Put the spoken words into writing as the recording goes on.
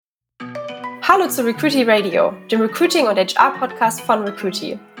Hallo zu Recruity Radio, dem Recruiting- und HR-Podcast von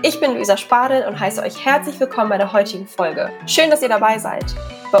Recruity. Ich bin Luisa Spadel und heiße euch herzlich willkommen bei der heutigen Folge. Schön, dass ihr dabei seid.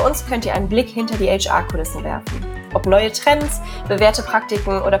 Bei uns könnt ihr einen Blick hinter die HR-Kulissen werfen. Ob neue Trends, bewährte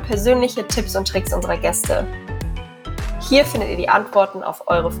Praktiken oder persönliche Tipps und Tricks unserer Gäste. Hier findet ihr die Antworten auf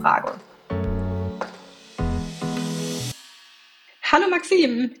eure Fragen. Hallo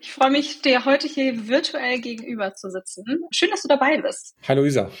Maxim, ich freue mich, dir heute hier virtuell gegenüber zu sitzen. Schön, dass du dabei bist. Hi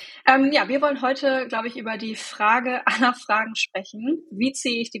Luisa. Wir wollen heute, glaube ich, über die Frage aller Fragen sprechen. Wie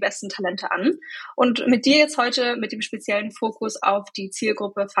ziehe ich die besten Talente an? Und mit dir jetzt heute mit dem speziellen Fokus auf die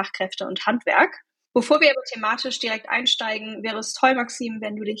Zielgruppe Fachkräfte und Handwerk. Bevor wir aber thematisch direkt einsteigen, wäre es toll, Maxim,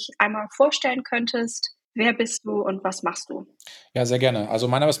 wenn du dich einmal vorstellen könntest. Wer bist du und was machst du? Ja, sehr gerne. Also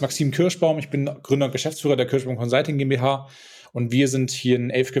mein Name ist Maxim Kirschbaum. Ich bin Gründer und Geschäftsführer der Kirschbaum Consulting GmbH. Und wir sind hier ein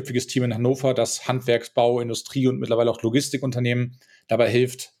 11-köpfiges Team in Hannover, das Handwerksbau, Industrie und mittlerweile auch Logistikunternehmen dabei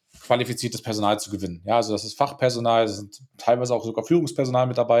hilft, qualifiziertes Personal zu gewinnen. Ja, also das ist Fachpersonal, das sind teilweise auch sogar Führungspersonal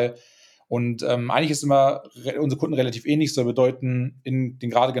mit dabei. Und eigentlich ist immer unsere Kunden relativ ähnlich. Soll bedeuten, in den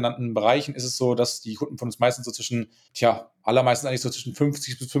gerade genannten Bereichen ist es so, dass die Kunden von uns meistens so allermeistens eigentlich so zwischen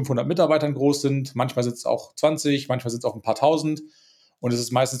 50 bis 500 Mitarbeitern groß sind. Manchmal sind es auch 20, manchmal sind es auch ein paar tausend. Und es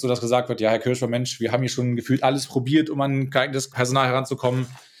ist meistens so, dass gesagt wird, ja, Herr Kirschbaum, Mensch, wir haben hier schon gefühlt alles probiert, um an geeignetes Personal heranzukommen.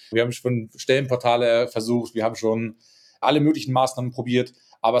 Wir haben schon Stellenportale versucht, wir haben schon alle möglichen Maßnahmen probiert,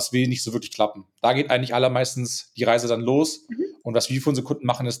 aber es will nicht so wirklich klappen. Da geht eigentlich allermeistens die Reise dann los. Und was wir für unsere Kunden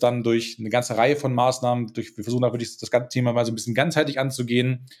machen, ist dann durch eine ganze Reihe von Maßnahmen, wir versuchen da wirklich das ganze Thema mal so ein bisschen ganzheitlich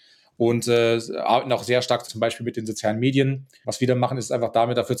anzugehen und arbeiten auch sehr stark zum Beispiel mit den sozialen Medien. Was wir dann machen, ist einfach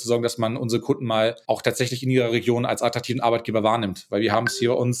damit dafür zu sorgen, dass man unsere Kunden mal auch tatsächlich in ihrer Region als attraktiven Arbeitgeber wahrnimmt. Weil wir haben es hier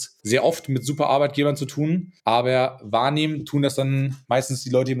bei uns sehr oft mit super Arbeitgebern zu tun, aber wahrnehmen tun das dann meistens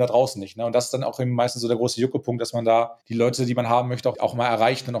die Leute eben da draußen nicht. Ne? Und das ist dann auch eben meistens so der große Juckepunkt, dass man da die Leute, die man haben möchte, auch mal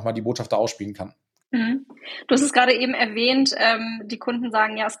erreichen und auch mal die Botschaft da ausspielen kann. Du hast es gerade eben erwähnt, die Kunden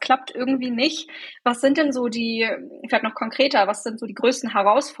sagen, ja, es klappt irgendwie nicht. Was sind denn so vielleicht noch konkreter, was sind so die größten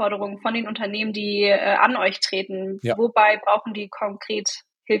Herausforderungen von den Unternehmen, die an euch treten? Ja. Wobei brauchen die konkret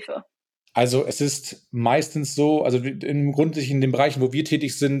Hilfe? Also es ist meistens so, also im Grunde in den Bereichen, wo wir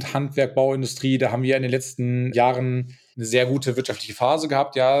tätig sind, Handwerk, Bauindustrie, da haben wir in den letzten Jahren eine sehr gute wirtschaftliche Phase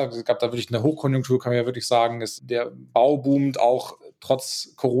gehabt. Ja, es gab da wirklich eine Hochkonjunktur, kann man ja wirklich sagen. Der Bau boomt auch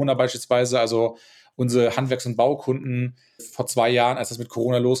trotz Corona beispielsweise. Also unsere Handwerks- und Baukunden vor 2 Jahren, als das mit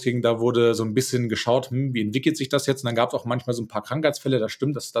Corona losging, da wurde so ein bisschen geschaut, wie entwickelt sich das jetzt? Und dann gab es auch manchmal so ein paar Krankheitsfälle, das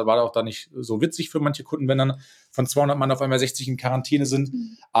stimmt, da war auch da nicht so witzig für manche Kunden, wenn dann von 200 Mann auf einmal 60 in Quarantäne sind.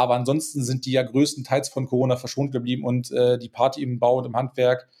 Aber ansonsten sind die ja größtenteils von Corona verschont geblieben und die Party im Bau und im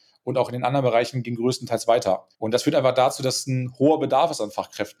Handwerk und auch in den anderen Bereichen ging größtenteils weiter. Und das führt einfach dazu, dass ein hoher Bedarf ist an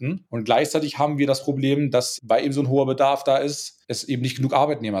Fachkräften. Und gleichzeitig haben wir das Problem, dass, weil eben so ein hoher Bedarf da ist, es eben nicht genug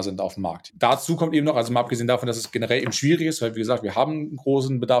Arbeitnehmer sind auf dem Markt. Dazu kommt eben noch, also mal abgesehen davon, dass es generell eben schwierig ist, weil wie gesagt, wir haben einen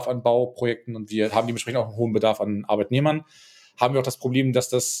großen Bedarf an Bauprojekten und wir haben dementsprechend auch einen hohen Bedarf an Arbeitnehmern, haben wir auch das Problem, dass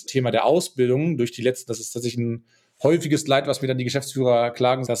das Thema der Ausbildung das ist tatsächlich ein häufiges Leid, was mir dann die Geschäftsführer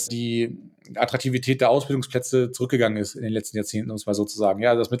klagen, dass die Attraktivität der Ausbildungsplätze zurückgegangen ist in den letzten Jahrzehnten, um es mal so zu sagen.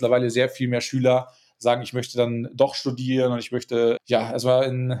 Ja, dass mittlerweile sehr viel mehr Schüler sagen, ich möchte dann doch studieren und ich möchte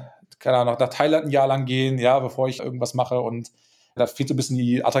erstmal nach Thailand ein Jahr lang gehen, ja, bevor ich irgendwas mache. Und da fehlt so ein bisschen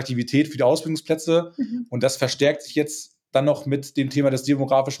die Attraktivität für die Ausbildungsplätze. Und das verstärkt sich jetzt dann noch mit dem Thema des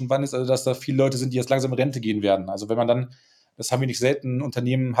demografischen Wandels, also dass da viele Leute sind, die jetzt langsam in Rente gehen werden. Also wenn man dann, das haben wir nicht selten,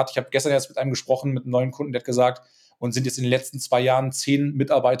 Unternehmen hat, ich habe gestern erst mit einem gesprochen, mit einem neuen Kunden, der hat gesagt, und sind jetzt in den letzten 2 Jahren 10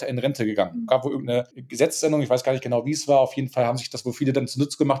 Mitarbeiter in Rente gegangen. Gab wohl irgendeine Gesetzesänderung, ich weiß gar nicht genau, wie es war. Auf jeden Fall haben sich das wohl viele dann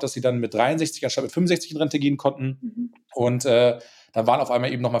zunutze gemacht, dass sie dann mit 63 anstatt mit 65 in Rente gehen konnten. Und dann waren auf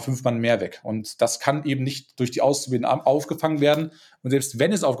einmal eben nochmal 5 Mann mehr weg. Und das kann eben nicht durch die Auszubildenden aufgefangen werden. Und selbst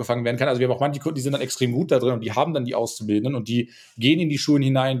wenn es aufgefangen werden kann, also wir haben auch manche Kunden, die sind dann extrem gut da drin und die haben dann die Auszubildenden und die gehen in die Schulen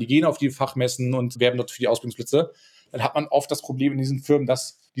hinein, die gehen auf die Fachmessen und werben dort für die Ausbildungsplätze. Dann hat man oft das Problem in diesen Firmen,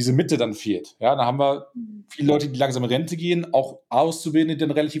 dass diese Mitte dann fehlt. Ja, da haben wir viele Leute, die langsam in Rente gehen, auch Auszubildende, die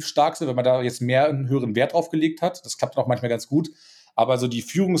dann relativ stark sind, wenn man da jetzt mehr einen höheren Wert drauf gelegt hat. Das klappt auch manchmal ganz gut. Aber so die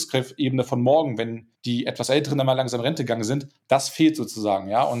Führungskräfteebene von morgen, wenn die etwas Älteren dann mal langsam in Rente gegangen sind, das fehlt sozusagen.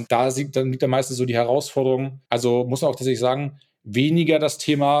 Ja, und da liegt dann meistens so die Herausforderung. Also muss man auch tatsächlich sagen, weniger das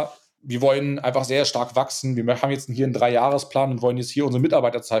Thema, wir wollen einfach sehr stark wachsen. Wir haben jetzt hier einen 3-Jahresplan und wollen jetzt hier unsere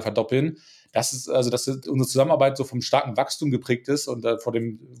Mitarbeiterzahl verdoppeln. Dass unsere Zusammenarbeit so vom starken Wachstum geprägt ist und vor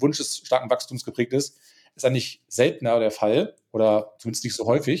dem Wunsch des starken Wachstums geprägt ist eigentlich seltener der Fall oder zumindest nicht so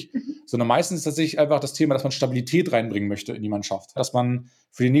häufig. sondern meistens ist tatsächlich einfach das Thema, dass man Stabilität reinbringen möchte in die Mannschaft, dass man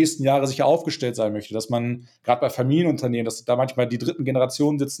für die nächsten Jahre sicher aufgestellt sein möchte, dass man gerade bei Familienunternehmen, dass da manchmal die dritten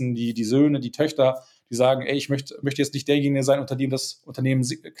Generationen sitzen, die Söhne, die Töchter, die sagen, ey, ich möchte jetzt nicht derjenige sein, unter dem das Unternehmen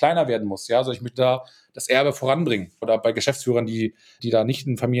kleiner werden muss, ja, also ich möchte da das Erbe voranbringen. Oder bei Geschäftsführern, die da nicht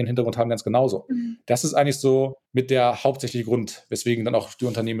einen Familienhintergrund haben, ganz genauso. Das ist eigentlich so mit der hauptsächliche Grund, weswegen dann auch die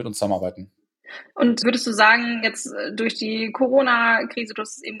Unternehmen mit uns zusammenarbeiten. Und würdest du sagen, jetzt durch die Corona-Krise, du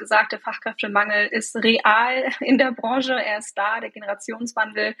hast es eben gesagt, der Fachkräftemangel ist real in der Branche, er ist da, der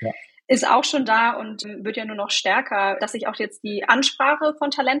Generationswandel ist auch schon da und wird ja nur noch stärker, dass sich auch jetzt die Ansprache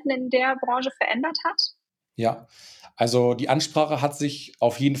von Talenten in der Branche verändert hat? Ja, also die Ansprache hat sich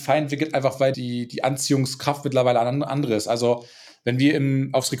auf jeden Fall entwickelt, einfach weil die Anziehungskraft mittlerweile eine andere ist. Also wenn wir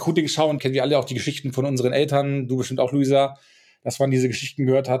aufs Recruiting schauen, kennen wir alle auch die Geschichten von unseren Eltern, du bestimmt auch, Luisa, dass man diese Geschichten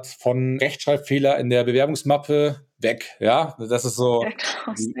gehört hat von Rechtschreibfehler in der Bewerbungsmappe weg, ja, das ist so,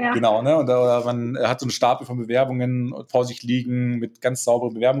 genau, ne, oder man hat so einen Stapel von Bewerbungen vor sich liegen mit ganz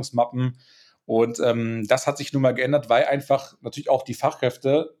sauberen Bewerbungsmappen und das hat sich nun mal geändert, weil einfach natürlich auch die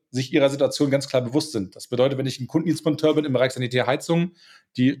Fachkräfte sich ihrer Situation ganz klar bewusst sind. Das bedeutet, wenn ich ein Kundendienstmonteur bin im Bereich Sanitärheizung,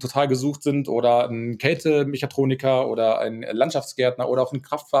 die total gesucht sind, oder ein Kältemechatroniker oder ein Landschaftsgärtner oder auch ein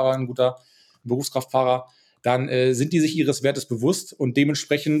Kraftfahrer, ein guter Berufskraftfahrer, dann sind die sich ihres Wertes bewusst und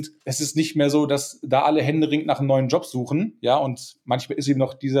dementsprechend ist es nicht mehr so, dass da alle händeringend nach einem neuen Job suchen, ja, und manchmal ist eben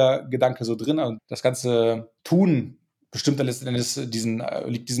noch dieser Gedanke so drin und das ganze Tun bestimmt dann letztendlich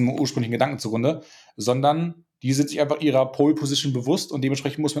liegt diesem ursprünglichen Gedanken zugrunde, sondern die sind sich einfach ihrer Pole Position bewusst und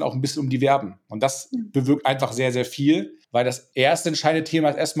dementsprechend muss man auch ein bisschen um die werben. Und das bewirkt einfach sehr, sehr viel, weil das erste entscheidende Thema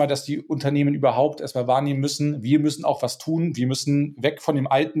ist erstmal, dass die Unternehmen überhaupt erstmal wahrnehmen müssen, wir müssen auch was tun, wir müssen weg von dem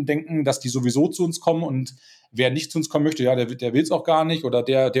alten Denken, dass die sowieso zu uns kommen und wer nicht zu uns kommen möchte, ja, der will es auch gar nicht oder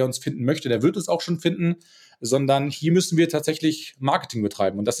der uns finden möchte, der wird es auch schon finden, sondern hier müssen wir tatsächlich Marketing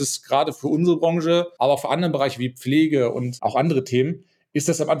betreiben. Und das ist gerade für unsere Branche, aber auch für andere Bereiche wie Pflege und auch andere Themen, ist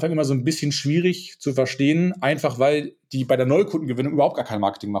das am Anfang immer so ein bisschen schwierig zu verstehen, einfach weil die bei der Neukundengewinnung überhaupt gar kein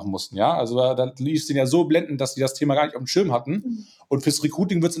Marketing machen mussten. Ja? Also da lief es denen ja so blendend, dass die das Thema gar nicht auf dem Schirm hatten. Und fürs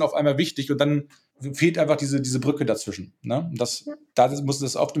Recruiting wird es dann auf einmal wichtig und dann fehlt einfach diese Brücke dazwischen. Ne? Und da muss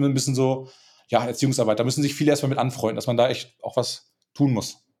das oft immer ein bisschen so, ja, Erziehungsarbeit, da müssen sich viele erstmal mit anfreunden, dass man da echt auch was tun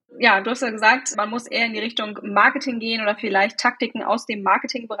muss. Ja, du hast ja gesagt, man muss eher in die Richtung Marketing gehen oder vielleicht Taktiken aus dem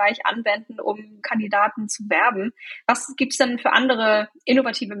Marketingbereich anwenden, um Kandidaten zu werben. Was gibt es denn für andere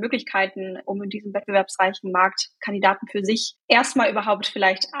innovative Möglichkeiten, um in diesem wettbewerbsreichen Markt Kandidaten für sich erstmal überhaupt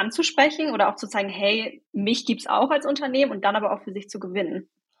vielleicht anzusprechen oder auch zu zeigen, hey, mich gibt's auch als Unternehmen und dann aber auch für sich zu gewinnen?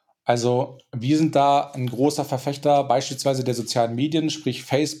 Also wir sind da ein großer Verfechter beispielsweise der sozialen Medien, sprich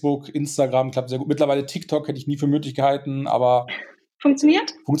Facebook, Instagram, klappt sehr gut. Mittlerweile TikTok hätte ich nie für möglich gehalten, aber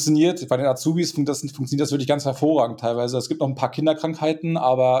Funktioniert? Funktioniert. Bei den Azubis funktioniert das wirklich ganz hervorragend teilweise. Es gibt noch ein paar Kinderkrankheiten,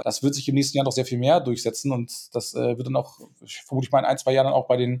 aber das wird sich im nächsten Jahr noch sehr viel mehr durchsetzen und das wird dann auch, vermute ich mal, in 1-2 Jahren dann auch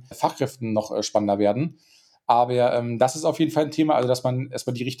bei den Fachkräften noch spannender werden. Aber das ist auf jeden Fall ein Thema, also dass man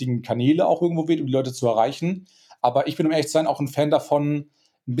erstmal die richtigen Kanäle auch irgendwo wählt, um die Leute zu erreichen. Aber ich bin, um ehrlich zu sein, auch ein Fan davon,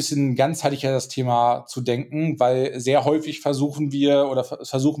 ein bisschen ganzheitlicher das Thema zu denken, weil sehr häufig versuchen wir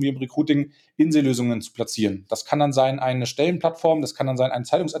im Recruiting Insellösungen zu platzieren. Das kann dann sein eine Stellenplattform, das kann dann sein ein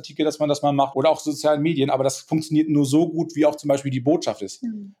Zeitungsartikel, dass man das mal macht oder auch sozialen Medien, aber das funktioniert nur so gut, wie auch zum Beispiel die Botschaft ist.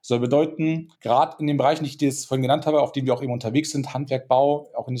 Soll bedeuten, gerade in den Bereichen, die ich dir jetzt vorhin genannt habe, auf denen wir auch eben unterwegs sind, Handwerk,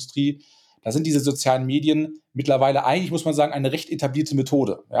 Bau, auch Industrie, da sind diese sozialen Medien mittlerweile eigentlich, muss man sagen, eine recht etablierte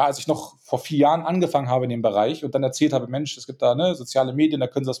Methode. Ja, als ich noch vor 4 Jahren angefangen habe in dem Bereich und dann erzählt habe, Mensch, es gibt da soziale Medien, da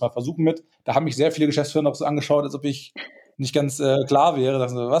können Sie das mal versuchen mit. Da haben mich sehr viele Geschäftsführer noch so angeschaut, als ob ich nicht ganz klar wäre. Da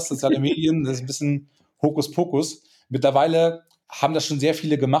sagen sie, was, soziale Medien, das ist ein bisschen Hokuspokus. Mittlerweile haben das schon sehr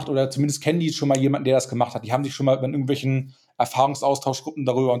viele gemacht oder zumindest kennen die schon mal jemanden, der das gemacht hat. Die haben sich schon mal in irgendwelchen Erfahrungsaustauschgruppen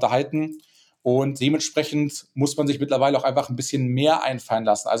darüber unterhalten. Und dementsprechend muss man sich mittlerweile auch einfach ein bisschen mehr einfallen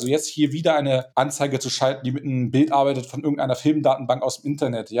lassen. Also jetzt hier wieder eine Anzeige zu schalten, die mit einem Bild arbeitet von irgendeiner Filmdatenbank aus dem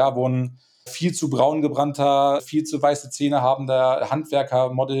Internet, ja, wo ein viel zu braun gebrannter, viel zu weiße Zähne habender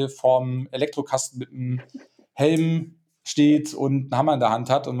Handwerker-Model vorm Elektrokasten mit einem Helm steht und einen Hammer in der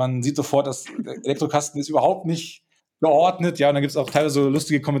Hand hat. Und man sieht sofort, dass der Elektrokasten ist überhaupt nicht geordnet. Ja, und dann gibt es auch teilweise so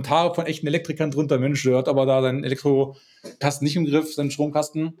lustige Kommentare von echten Elektrikern drunter. Mensch, der hat aber da seinen Elektrokasten nicht im Griff, seinen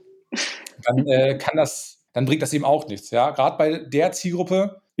Stromkasten. Dann bringt das eben auch nichts. Ja? Gerade bei der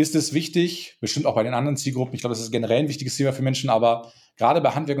Zielgruppe ist es wichtig, bestimmt auch bei den anderen Zielgruppen, ich glaube, das ist generell ein wichtiges Thema für Menschen, aber gerade bei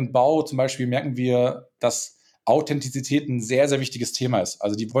Handwerk und Bau zum Beispiel merken wir, dass Authentizität ein sehr, sehr wichtiges Thema ist.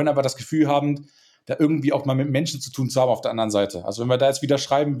 Also die wollen aber das Gefühl haben, da irgendwie auch mal mit Menschen zu tun zu haben auf der anderen Seite. Also wenn wir da jetzt wieder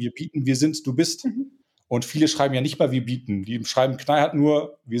schreiben, wir bieten, wir sind, du bist, und viele schreiben ja nicht mal, wir bieten, die schreiben knallhart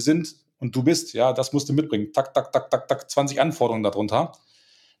nur, wir sind und du bist, ja, das musst du mitbringen. Tak, tak, tak, tak, tak, 20 Anforderungen darunter.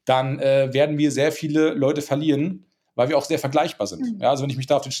 dann werden wir sehr viele Leute verlieren, weil wir auch sehr vergleichbar sind. Mhm. Ja, also wenn ich mich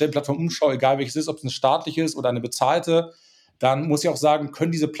da auf den Stellenplattformen umschaue, egal welches ist, ob es eine staatliche ist oder eine bezahlte, dann muss ich auch sagen,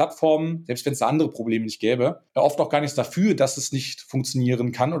 können diese Plattformen, selbst wenn es da andere Probleme nicht gäbe, oft auch gar nichts dafür, dass es nicht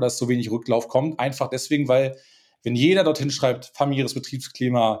funktionieren kann oder dass so wenig Rücklauf kommt. Einfach deswegen, weil wenn jeder dorthin schreibt, familiäres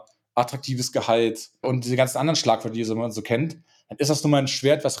Betriebsklima, attraktives Gehalt und diese ganzen anderen Schlagwörter, die man so kennt, dann ist das nun mal ein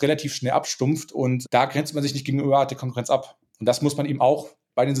Schwert, was relativ schnell abstumpft und da grenzt man sich nicht gegenüber der Konkurrenz ab. Und das muss man eben auch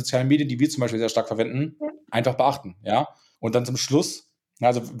bei den sozialen Medien, die wir zum Beispiel sehr stark verwenden, einfach beachten. Ja? Und dann zum Schluss,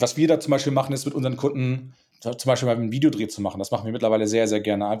 also was wir da zum Beispiel machen, ist mit unseren Kunden zum Beispiel mal ein Videodreh zu machen. Das machen wir mittlerweile sehr, sehr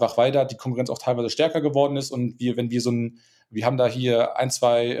gerne. Einfach weil da die Konkurrenz auch teilweise stärker geworden ist und wir haben da hier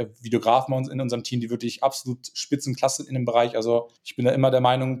 2 Videografen in unserem Team, die wirklich absolut Spitzenklasse sind in dem Bereich. Also ich bin da immer der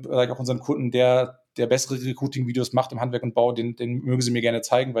Meinung, sage ich auch unseren Kunden, der bessere Recruiting-Videos macht im Handwerk und Bau, den mögen sie mir gerne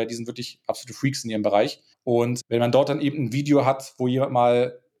zeigen, weil die sind wirklich absolute Freaks in ihrem Bereich. Und wenn man dort dann eben ein Video hat, wo jemand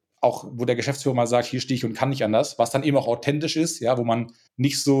mal auch, wo der Geschäftsführer mal sagt, hier stehe ich und kann nicht anders, was dann eben auch authentisch ist, ja, wo man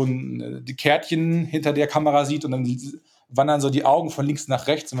nicht so die Kärtchen hinter der Kamera sieht und dann wandern so die Augen von links nach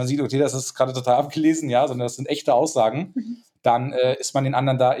rechts und man sieht, okay, das ist gerade total abgelesen, ja, sondern das sind echte Aussagen, dann ist man den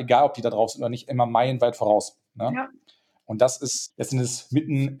anderen da, egal ob die da drauf sind oder nicht, immer meilenweit voraus. Ne? Ja. Und das ist letztendlich mit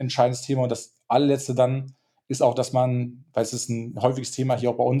ein entscheidendes Thema. Und das allerletzte dann ist auch, dass man, weil es ist ein häufiges Thema hier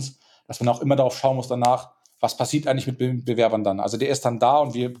auch bei uns, dass man auch immer darauf schauen muss danach, was passiert eigentlich mit Bewerbern dann? Also der ist dann da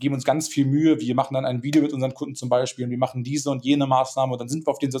und wir geben uns ganz viel Mühe. Wir machen dann ein Video mit unseren Kunden zum Beispiel und wir machen diese und jene Maßnahme und dann sind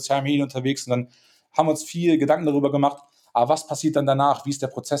wir auf den sozialen Medien unterwegs und dann haben wir uns viel Gedanken darüber gemacht. Aber was passiert dann danach? Wie ist der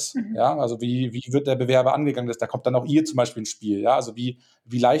Prozess? Ja, also wie wird der Bewerber angegangen? Da kommt dann auch ihr zum Beispiel ins Spiel. Ja, also wie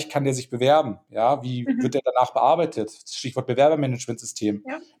leicht kann der sich bewerben? Ja, wie wird der danach bearbeitet? Stichwort Bewerbermanagementsystem.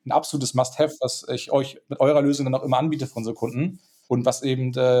 Ja. Ein absolutes Must-have, was ich euch mit eurer Lösung dann auch immer anbiete für unsere Kunden. Und was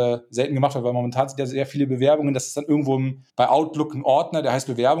eben selten gemacht wird, weil momentan sind ja sehr viele Bewerbungen, das ist dann irgendwo bei Outlook ein Ordner, der heißt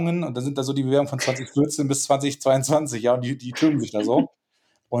Bewerbungen und dann sind da so die Bewerbungen von 2014 bis 2022, ja, und die türmen sich da so.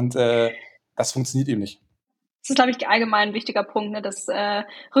 Und das funktioniert eben nicht. Das ist, glaube ich, allgemein ein wichtiger Punkt, ne, dass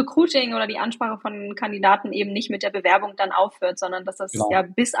Recruiting oder die Ansprache von Kandidaten eben nicht mit der Bewerbung dann aufhört, sondern dass das ja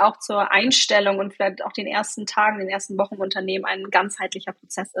bis auch zur Einstellung und vielleicht auch den ersten Tagen, den ersten Wochen im Unternehmen ein ganzheitlicher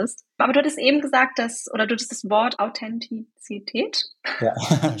Prozess ist. Aber du hattest eben gesagt, du hattest das Wort Authentizität. Ja.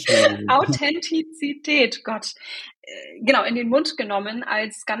 Authentizität, Gott. Genau, in den Mund genommen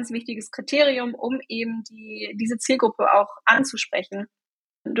als ganz wichtiges Kriterium, um eben diese Zielgruppe auch anzusprechen.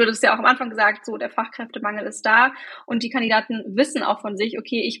 Du hattest ja auch am Anfang gesagt, so der Fachkräftemangel ist da und die Kandidaten wissen auch von sich,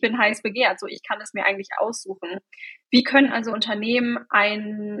 okay, ich bin heiß begehrt, so ich kann es mir eigentlich aussuchen. Wie können also Unternehmen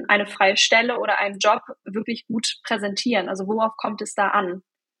eine freie Stelle oder einen Job wirklich gut präsentieren? Also worauf kommt es da an?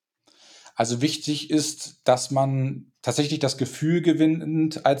 Also wichtig ist, dass man tatsächlich das Gefühl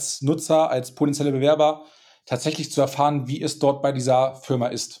gewinnt als Nutzer, als potenzielle Bewerber, tatsächlich zu erfahren, wie es dort bei dieser Firma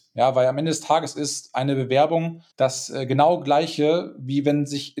ist. Ja, weil am Ende des Tages ist eine Bewerbung das genau Gleiche, wie wenn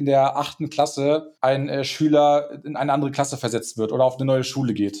sich in der 8. Klasse ein Schüler in eine andere Klasse versetzt wird oder auf eine neue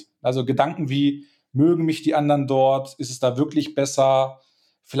Schule geht. Also Gedanken wie, mögen mich die anderen dort? Ist es da wirklich besser?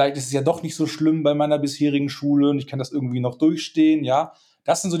 Vielleicht ist es ja doch nicht so schlimm bei meiner bisherigen Schule und ich kann das irgendwie noch durchstehen, ja.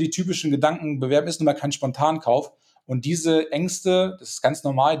 Das sind so die typischen Gedanken. Bewerben ist nun mal kein Spontankauf. Und diese Ängste, das ist ganz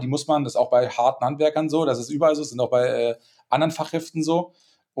normal, die muss man, das ist auch bei harten Handwerkern so, das ist überall so, das sind auch bei anderen Fachkräften so.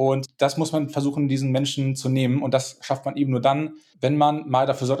 Und das muss man versuchen, diesen Menschen zu nehmen. Und das schafft man eben nur dann, wenn man mal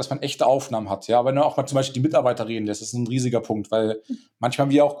dafür sorgt, dass man echte Aufnahmen hat. Ja, wenn man auch mal zum Beispiel die Mitarbeiter reden lässt, das ist ein riesiger Punkt, weil manchmal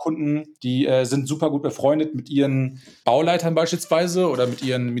haben wir auch Kunden, die sind super gut befreundet mit ihren Bauleitern beispielsweise oder mit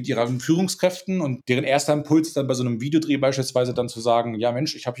ihren Führungskräften und deren erster Impuls dann bei so einem Videodreh beispielsweise dann zu sagen, ja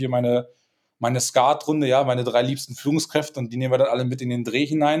Mensch, ich habe hier meine Skatrunde, ja, meine 3 liebsten Führungskräfte und die nehmen wir dann alle mit in den Dreh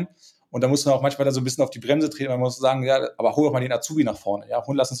hinein. Und da muss man auch manchmal dann so ein bisschen auf die Bremse treten. Man muss sagen, ja, aber hol doch mal den Azubi nach vorne. Ja,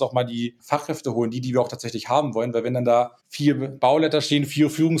 lass uns doch mal die Fachkräfte holen, die wir auch tatsächlich haben wollen. Weil wenn dann da 4 Bauleiter stehen, 4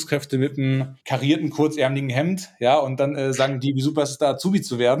 Führungskräfte mit einem karierten, kurzärmeligen Hemd, ja, und dann sagen die, wie super ist es da, Azubi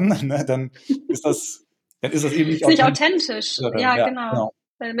zu werden, ne, dann ist das eben nicht authentisch. Ja, genau.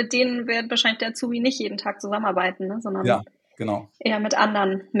 Weil mit denen wird wahrscheinlich der Azubi nicht jeden Tag zusammenarbeiten, ne, sondern eher mit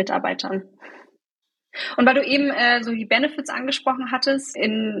anderen Mitarbeitern. Und weil du eben so die Benefits angesprochen hattest,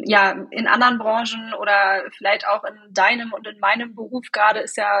 in anderen Branchen oder vielleicht auch in deinem und in meinem Beruf gerade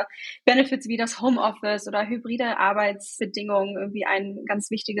ist ja Benefits wie das Homeoffice oder hybride Arbeitsbedingungen irgendwie ein ganz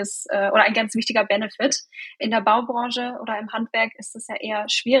wichtiges oder ein ganz wichtiger Benefit. In der Baubranche oder im Handwerk ist das ja eher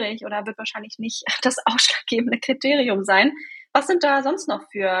schwierig oder wird wahrscheinlich nicht das ausschlaggebende Kriterium sein. Was sind da sonst noch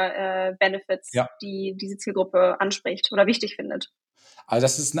für Benefits, die diese Zielgruppe anspricht oder wichtig findet? Also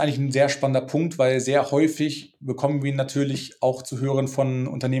das ist eigentlich ein sehr spannender Punkt, weil sehr häufig bekommen wir natürlich auch zu hören von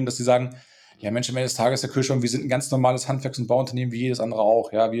Unternehmen, dass sie sagen, Ja, Mensch, am Ende des Tages, Herr Kirschbaum, wir sind ein ganz normales Handwerks- und Bauunternehmen wie jedes andere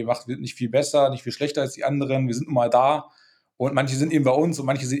auch. Ja, wir machen nicht viel besser, nicht viel schlechter als die anderen. Wir sind nun mal da und manche sind eben bei uns und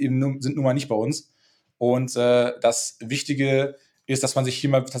manche sind nun mal nicht bei uns. Und das Wichtige ist, dass man sich hier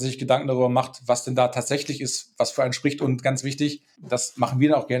mal tatsächlich Gedanken darüber macht, was denn da tatsächlich ist, was für einen spricht. Und ganz wichtig, das machen wir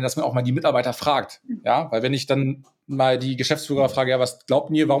dann auch gerne, dass man auch mal die Mitarbeiter fragt. Ja, weil wenn ich dann mal die Geschäftsführer frage, ja, was glaubt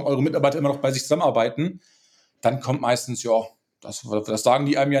ihr, warum eure Mitarbeiter immer noch bei sich zusammenarbeiten, dann kommt meistens, ja, das sagen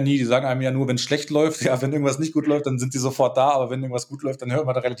die einem ja nie. Die sagen einem ja nur, wenn es schlecht läuft. Ja, wenn irgendwas nicht gut läuft, dann sind die sofort da. Aber wenn irgendwas gut läuft, dann hört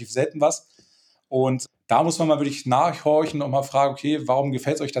man da relativ selten was. Und da muss man mal wirklich nachhorchen und mal fragen, okay, warum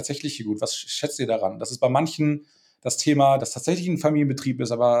gefällt es euch tatsächlich hier gut? Was schätzt ihr daran? Das ist bei manchen das Thema, das tatsächlich ein Familienbetrieb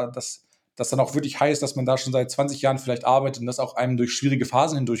ist, aber das dann auch wirklich heißt, dass man da schon seit 20 Jahren vielleicht arbeitet und dass auch einem durch schwierige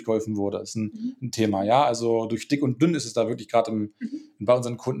Phasen hindurch geholfen wurde, ist ein Thema. Ja, also durch dick und dünn ist es da wirklich gerade bei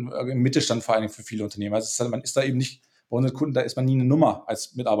unseren Kunden im Mittelstand vor allem für viele Unternehmen. Also man ist da eben nicht bei unseren Kunden, da ist man nie eine Nummer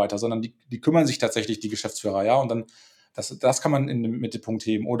als Mitarbeiter, sondern die kümmern sich tatsächlich, die Geschäftsführer, ja, und dann das kann man in den Mittelpunkt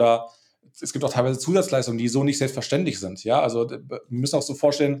heben. Oder es gibt auch teilweise Zusatzleistungen, die so nicht selbstverständlich sind, ja, also wir müssen auch so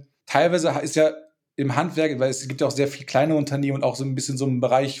vorstellen, teilweise ist ja im Handwerk, weil es gibt ja auch sehr viele kleine Unternehmen und auch so ein bisschen so einen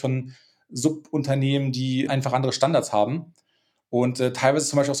Bereich von Subunternehmen, die einfach andere Standards haben. Und teilweise ist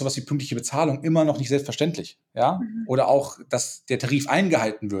zum Beispiel auch sowas wie pünktliche Bezahlung immer noch nicht selbstverständlich. Ja? Oder auch, dass der Tarif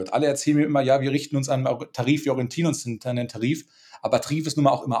eingehalten wird. Alle erzählen mir immer, ja, wir richten uns an einen Tarif, wir orientieren uns an den Tarif. Aber Tarif ist nun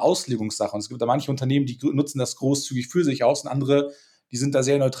mal auch immer Auslegungssache. Und es gibt da manche Unternehmen, die nutzen das großzügig für sich aus und andere, die sind da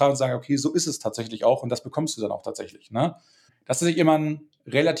sehr neutral und sagen, okay, so ist es tatsächlich auch und das bekommst du dann auch tatsächlich. Ne? Das ist immer ein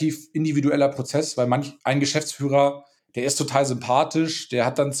relativ individueller Prozess, weil ein Geschäftsführer, der ist total sympathisch, der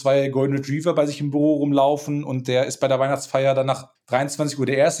hat dann 2 Golden Retriever bei sich im Büro rumlaufen und der ist bei der Weihnachtsfeier dann nach 23 Uhr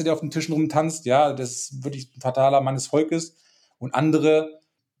der Erste, der auf den Tischen rumtanzt. Ja, das ist wirklich ein fataler Mann des Volkes. Und andere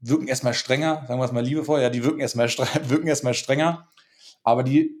wirken erstmal strenger, sagen wir es mal liebevoll, ja, die wirken erstmal strenger, aber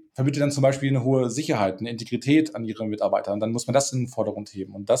die vermitteln dann zum Beispiel eine hohe Sicherheit, eine Integrität an ihre Mitarbeiter. Und dann muss man das in den Vordergrund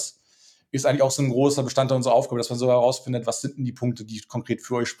heben. Und das ist eigentlich auch so ein großer Bestandteil unserer Aufgabe, dass man so herausfindet, was sind denn die Punkte, die konkret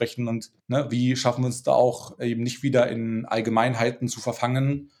für euch sprechen und wie schaffen wir uns da auch eben nicht wieder in Allgemeinheiten zu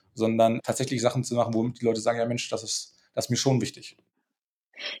verfangen, sondern tatsächlich Sachen zu machen, womit die Leute sagen, ja Mensch, das ist mir schon wichtig.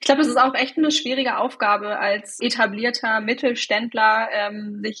 Ich glaube, es ist auch echt eine schwierige Aufgabe als etablierter Mittelständler,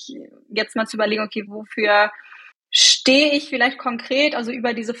 sich jetzt mal zu überlegen, okay, wofür stehe ich vielleicht konkret, also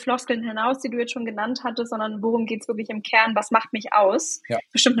über diese Floskeln hinaus, die du jetzt schon genannt hattest, sondern worum geht es wirklich im Kern, was macht mich aus? Ja.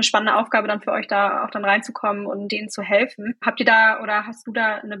 Bestimmt eine spannende Aufgabe dann für euch, da auch dann reinzukommen und denen zu helfen. Habt ihr da oder hast du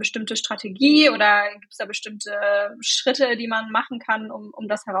da eine bestimmte Strategie oder gibt es da bestimmte Schritte, die man machen kann, um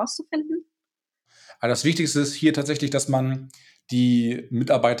das herauszufinden? Also das Wichtigste ist hier tatsächlich, dass man die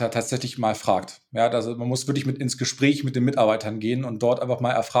Mitarbeiter tatsächlich mal fragt. Ja, also man muss wirklich ins Gespräch mit den Mitarbeitern gehen und dort einfach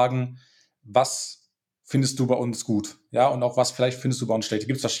mal erfragen, was findest du bei uns gut? Ja, und auch was vielleicht findest du bei uns schlecht. Da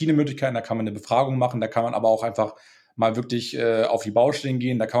gibt es verschiedene Möglichkeiten, da kann man eine Befragung machen, da kann man aber auch einfach mal wirklich auf die Baustellen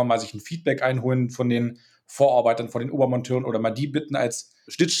gehen, da kann man mal sich ein Feedback einholen von den Vorarbeitern, von den Obermonteuren oder mal die bitten, als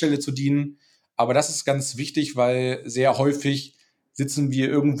Schnittstelle zu dienen. Aber das ist ganz wichtig, weil sehr häufig sitzen wir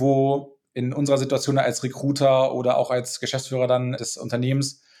irgendwo in unserer Situation als Recruiter oder auch als Geschäftsführer dann des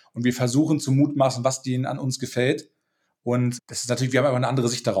Unternehmens und wir versuchen zu mutmaßen, was denen an uns gefällt. Und das ist natürlich, wir haben einfach eine andere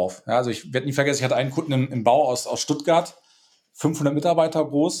Sicht darauf. Ja, also ich werde nie vergessen, ich hatte einen Kunden im Bau aus Stuttgart, 500 Mitarbeiter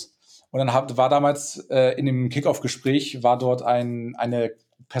groß. Und dann war damals in dem Kick-Off-Gespräch, war dort eine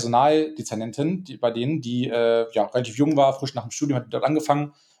Personaldezernentin, die relativ jung war, frisch nach dem Studium, hat dort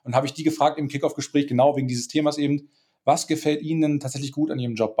angefangen. Und habe ich die gefragt im Kick-Off-Gespräch, genau wegen dieses Themas eben, was gefällt Ihnen denn tatsächlich gut an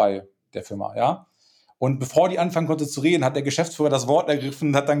Ihrem Job bei der Firma, ja? Und bevor die anfangen konnte zu reden, hat der Geschäftsführer das Wort ergriffen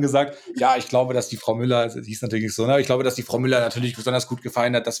und hat dann gesagt, ja, ich glaube, dass die Frau Müller, das hieß natürlich nicht so, ne? Ich glaube, dass die Frau Müller natürlich besonders gut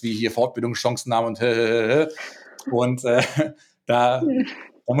gefallen hat, dass wir hier Fortbildungschancen haben und da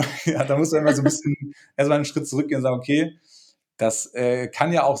muss man immer so ein bisschen erstmal einen Schritt zurückgehen und sagen, okay, das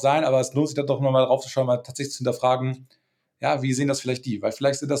kann ja auch sein, aber es lohnt sich dann doch nochmal drauf zu schauen, mal tatsächlich zu hinterfragen, ja, wie sehen das vielleicht die? Weil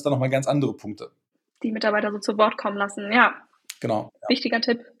vielleicht sind das dann nochmal ganz andere Punkte. Die Mitarbeiter so zu Wort kommen lassen, ja. Genau. Ja. Wichtiger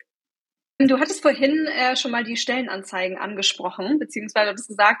Tipp. Du hattest vorhin schon mal die Stellenanzeigen angesprochen, beziehungsweise du hast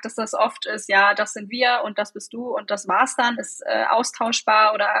gesagt, dass das oft ist, ja, das sind wir und das bist du und das war's dann, ist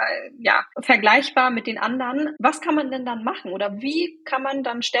austauschbar oder vergleichbar mit den anderen. Was kann man denn dann machen oder wie kann man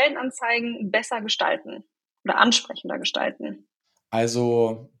dann Stellenanzeigen besser gestalten oder ansprechender gestalten?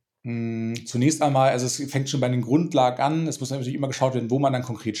 Also zunächst einmal, also es fängt schon bei den Grundlagen an. Es muss natürlich immer geschaut werden, wo man dann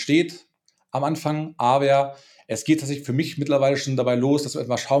konkret steht am Anfang. Aber es geht tatsächlich für mich mittlerweile schon dabei los, dass man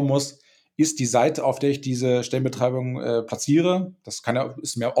etwas schauen muss, ist die Seite, auf der ich diese Stellenbeschreibung platziere,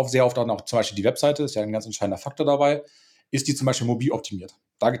 ist mir sehr oft auch noch zum Beispiel die Webseite, ist ja ein ganz entscheidender Faktor dabei, ist die zum Beispiel mobil optimiert.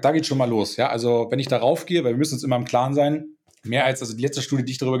 Da geht schon mal los. Ja? Also wenn ich darauf gehe, weil wir müssen uns immer im Klaren sein, also die letzte Studie,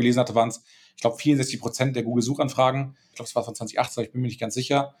 die ich darüber gelesen hatte, waren es, ich ich glaube, 64% der Google-Suchanfragen, ich glaube, es war von 2018, ich bin mir nicht ganz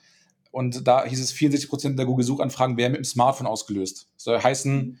sicher. Und da hieß es, 64% der Google-Suchanfragen werden mit dem Smartphone ausgelöst. Das soll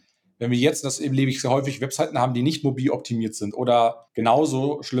heißen, wenn wir jetzt, das erlebe ich sehr häufig, Webseiten haben, die nicht mobil optimiert sind oder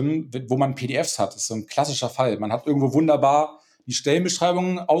genauso schlimm, wo man PDFs hat. Das ist so ein klassischer Fall. Man hat irgendwo wunderbar die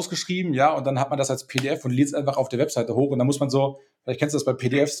Stellenbeschreibungen ausgeschrieben, ja, und dann hat man das als PDF und lädt es einfach auf der Webseite hoch und dann muss man so, vielleicht kennst du das bei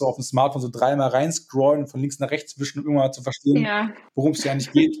PDFs, so auf dem Smartphone so dreimal reinscrollen, von links nach rechts wischen, um irgendwann zu verstehen, worum es ja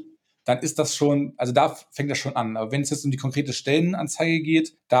nicht geht. Dann ist das schon, also da fängt das schon an. Aber wenn es jetzt um die konkrete Stellenanzeige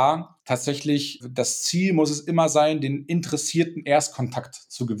geht, da tatsächlich das Ziel muss es immer sein, den interessierten Erstkontakt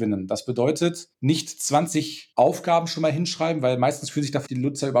zu gewinnen. Das bedeutet, nicht 20 Aufgaben schon mal hinschreiben, weil meistens fühlen sich da die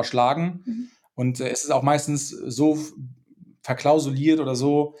Nutzer überschlagen. Und es ist auch meistens so verklausuliert oder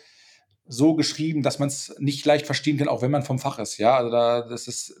so geschrieben, dass man es nicht leicht verstehen kann, auch wenn man vom Fach ist. Ja, also das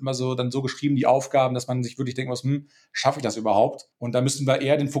ist immer so dann so geschrieben, die Aufgaben, dass man sich wirklich denkt, schaffe ich das überhaupt? Und da müssen wir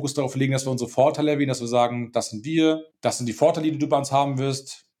eher den Fokus darauf legen, dass wir unsere Vorteile erwähnen, dass wir sagen, das sind wir, das sind die Vorteile, die du bei uns haben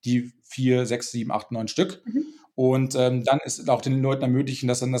wirst, die 4, 6, 7, 8, 9 Stück. Und dann ist auch den Leuten ermöglichen,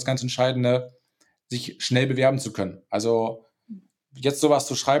 dass dann das ganz Entscheidende, sich schnell bewerben zu können. Also jetzt sowas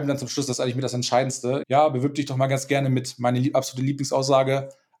zu schreiben, dann zum Schluss, das ist eigentlich mit das Entscheidendste. Ja, bewirb dich doch mal ganz gerne mit meiner absolute Lieblingsaussage,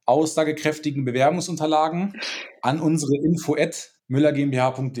 aussagekräftigen Bewerbungsunterlagen an unsere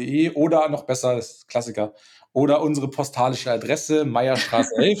info@müllergmbh.de oder noch besser, das ist Klassiker, oder unsere postalische Adresse,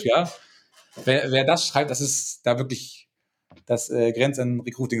 Meierstraße 11, ja. Wer das schreibt, das ist da wirklich, das grenzt an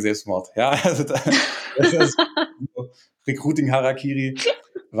Recruiting-Selbstmord, ja. Also das ist so Recruiting-Harakiri,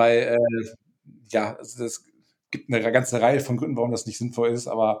 weil, also das gibt eine ganze Reihe von Gründen, warum das nicht sinnvoll ist,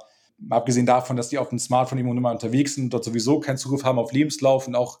 aber mal abgesehen davon, dass die auf dem Smartphone immer unterwegs sind und dort sowieso keinen Zugriff haben auf Lebenslauf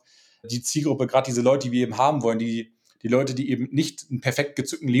und auch die Zielgruppe, gerade diese Leute, die wir eben haben wollen, die Leute, die eben nicht einen perfekt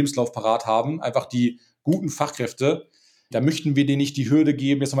gezückten Lebenslauf parat haben, einfach die guten Fachkräfte, da möchten wir denen nicht die Hürde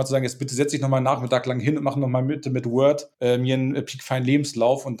geben, jetzt nochmal zu sagen, jetzt bitte setze ich nochmal einen Nachmittag lang hin und mache nochmal mit Word mir einen piekfeinen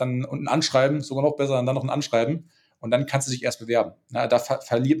Lebenslauf und dann und ein Anschreiben, sogar noch besser, und dann noch ein Anschreiben und dann kannst du dich erst bewerben. Na, da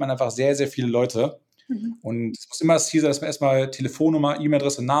verliert man einfach sehr, sehr viele Leute. Und es muss immer das Ziel sein, dass man erstmal Telefonnummer,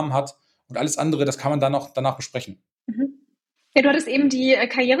 E-Mail-Adresse, Namen hat und alles andere, das kann man dann auch danach besprechen. Ja, du hattest eben die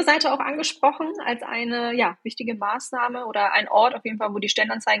Karriereseite auch angesprochen als eine wichtige Maßnahme oder ein Ort auf jeden Fall, wo die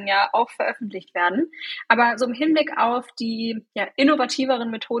Stellenanzeigen ja auch veröffentlicht werden. Aber so im Hinblick auf die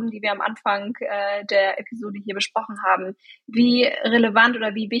innovativeren Methoden, die wir am Anfang der Episode hier besprochen haben, wie relevant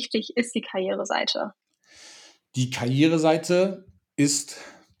oder wie wichtig ist die Karriereseite? Die Karriereseite ist,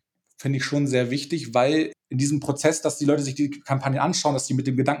 finde ich, schon sehr wichtig, weil in diesem Prozess, dass die Leute sich die Kampagne anschauen, dass sie mit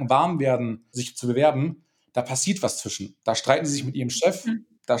dem Gedanken warm werden, sich zu bewerben, da passiert was zwischen. Da streiten sie sich mit ihrem Chef,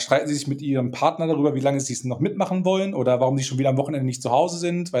 da streiten sie sich mit ihrem Partner darüber, wie lange sie es noch mitmachen wollen oder warum sie schon wieder am Wochenende nicht zu Hause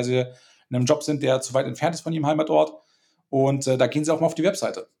sind, weil sie in einem Job sind, der zu weit entfernt ist von ihrem Heimatort. Und da gehen sie auch mal auf die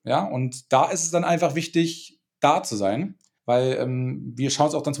Webseite. Ja? Und da ist es dann einfach wichtig, da zu sein, weil wir schauen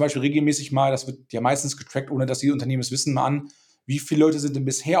uns auch dann zum Beispiel regelmäßig mal, das wird ja meistens getrackt, ohne dass die Unternehmen es wissen, mal an, wie viele Leute sind denn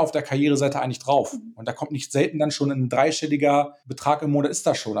bisher auf der Karriereseite eigentlich drauf? Und da kommt nicht selten dann schon ein dreistelliger Betrag im Monat ist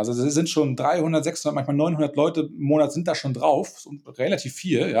das schon. Also es sind schon 300, 600, manchmal 900 Leute im Monat sind da schon drauf. Relativ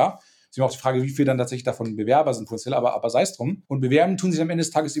viel, ja. Es ist auch die Frage, wie viele dann tatsächlich davon Bewerber sind potenziell, aber sei es drum. Und bewerben tun sich am Ende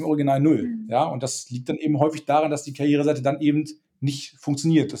des Tages im Original null. Ja. Und das liegt dann eben häufig daran, dass die Karriereseite dann eben nicht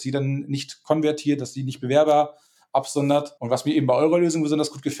funktioniert, dass sie dann nicht konvertiert, dass sie nicht Bewerber absondert. Und was mir eben bei eurer Lösung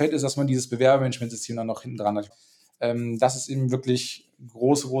besonders gut gefällt, ist, dass man dieses Bewerbermanagementsystem dann noch hinten dran hat. Das ist eben wirklich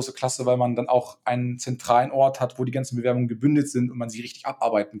große, große Klasse, weil man dann auch einen zentralen Ort hat, wo die ganzen Bewerbungen gebündelt sind und man sie richtig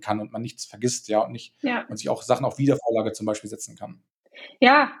abarbeiten kann und man nichts vergisst, und sich auch Sachen auf Wiedervorlage zum Beispiel setzen kann.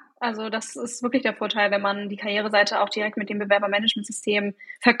 Ja, also das ist wirklich der Vorteil, wenn man die Karriereseite auch direkt mit dem Bewerbermanagementsystem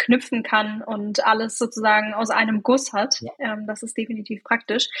verknüpfen kann und alles sozusagen aus einem Guss hat. Ja. Das ist definitiv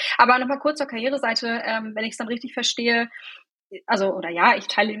praktisch. Aber nochmal kurz zur Karriereseite, wenn ich es dann richtig verstehe, ich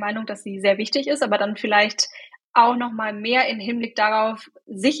teile die Meinung, dass sie sehr wichtig ist, aber dann vielleicht auch nochmal mehr im Hinblick darauf,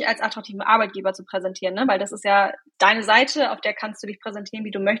 sich als attraktiven Arbeitgeber zu präsentieren, ne? Weil das ist ja deine Seite, auf der kannst du dich präsentieren,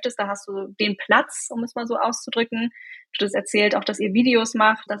 wie du möchtest. Da hast du den Platz, um es mal so auszudrücken. Du hast erzählt auch, dass ihr Videos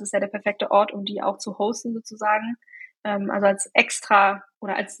macht. Das ist ja der perfekte Ort, um die auch zu hosten sozusagen. Also als extra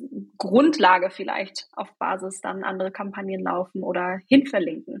oder als Grundlage vielleicht auf Basis dann andere Kampagnen laufen oder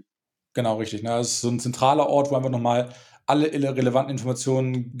hinverlinken. Genau, richtig. Das ist so ein zentraler Ort, wo einfach nochmal alle relevanten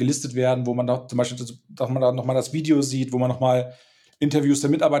Informationen gelistet werden, wo man da zum Beispiel nochmal das Video sieht, wo man nochmal Interviews der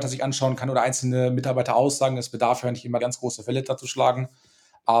Mitarbeiter sich anschauen kann oder einzelne Mitarbeiter aussagen. Es bedarf ja nicht immer ganz große Fälle zu schlagen.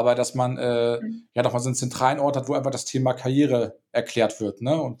 aber dass man ja nochmal so einen zentralen Ort hat, wo einfach das Thema Karriere erklärt wird,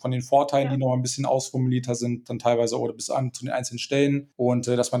 ne? Und von den Vorteilen, die nochmal ein bisschen ausformulierter sind, dann teilweise oder bis an zu den einzelnen Stellen. Und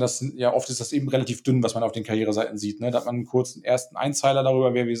dass man das, ja, oft ist das eben relativ dünn, was man auf den Karriereseiten sieht, ne? Da hat man einen kurzen ersten Einzeiler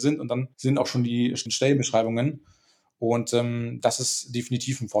darüber, wer wir sind, und dann sind auch schon die Stellenbeschreibungen. Und das ist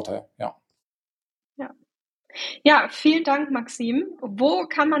definitiv ein Vorteil, ja. Ja, vielen Dank, Maxim. Wo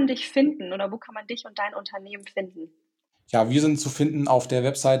kann man dich finden oder wo kann man dich und dein Unternehmen finden? Ja, wir sind zu finden auf der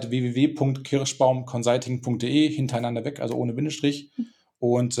Website www.kirschbaumconsulting.de, hintereinander weg, also ohne Bindestrich.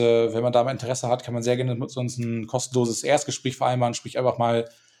 Und wenn man da mal Interesse hat, kann man sehr gerne mit uns ein kostenloses Erstgespräch vereinbaren, sprich einfach mal,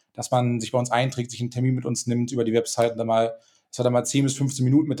 dass man sich bei uns einträgt, sich einen Termin mit uns nimmt über die Website und dann mal, dass wir dann mal 10 bis 15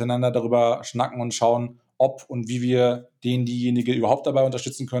 Minuten miteinander darüber schnacken und schauen, ob und wie wir diejenige überhaupt dabei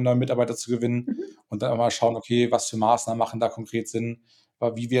unterstützen können, da Mitarbeiter zu gewinnen, und dann mal schauen, okay, was für Maßnahmen machen da konkret Sinn,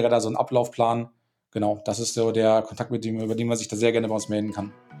 wie wäre da so ein Ablaufplan. Genau, das ist so der Kontakt, über den man sich da sehr gerne bei uns melden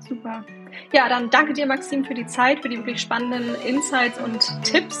kann. Super. Ja, dann danke dir, Maxim, für die Zeit, für die wirklich spannenden Insights und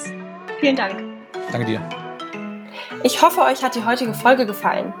Tipps. Vielen Dank. Danke dir. Ich hoffe, euch hat die heutige Folge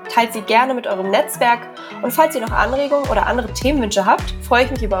gefallen. Teilt sie gerne mit eurem Netzwerk, und falls ihr noch Anregungen oder andere Themenwünsche habt, freue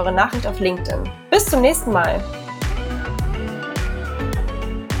ich mich über eure Nachricht auf LinkedIn. Bis zum nächsten Mal.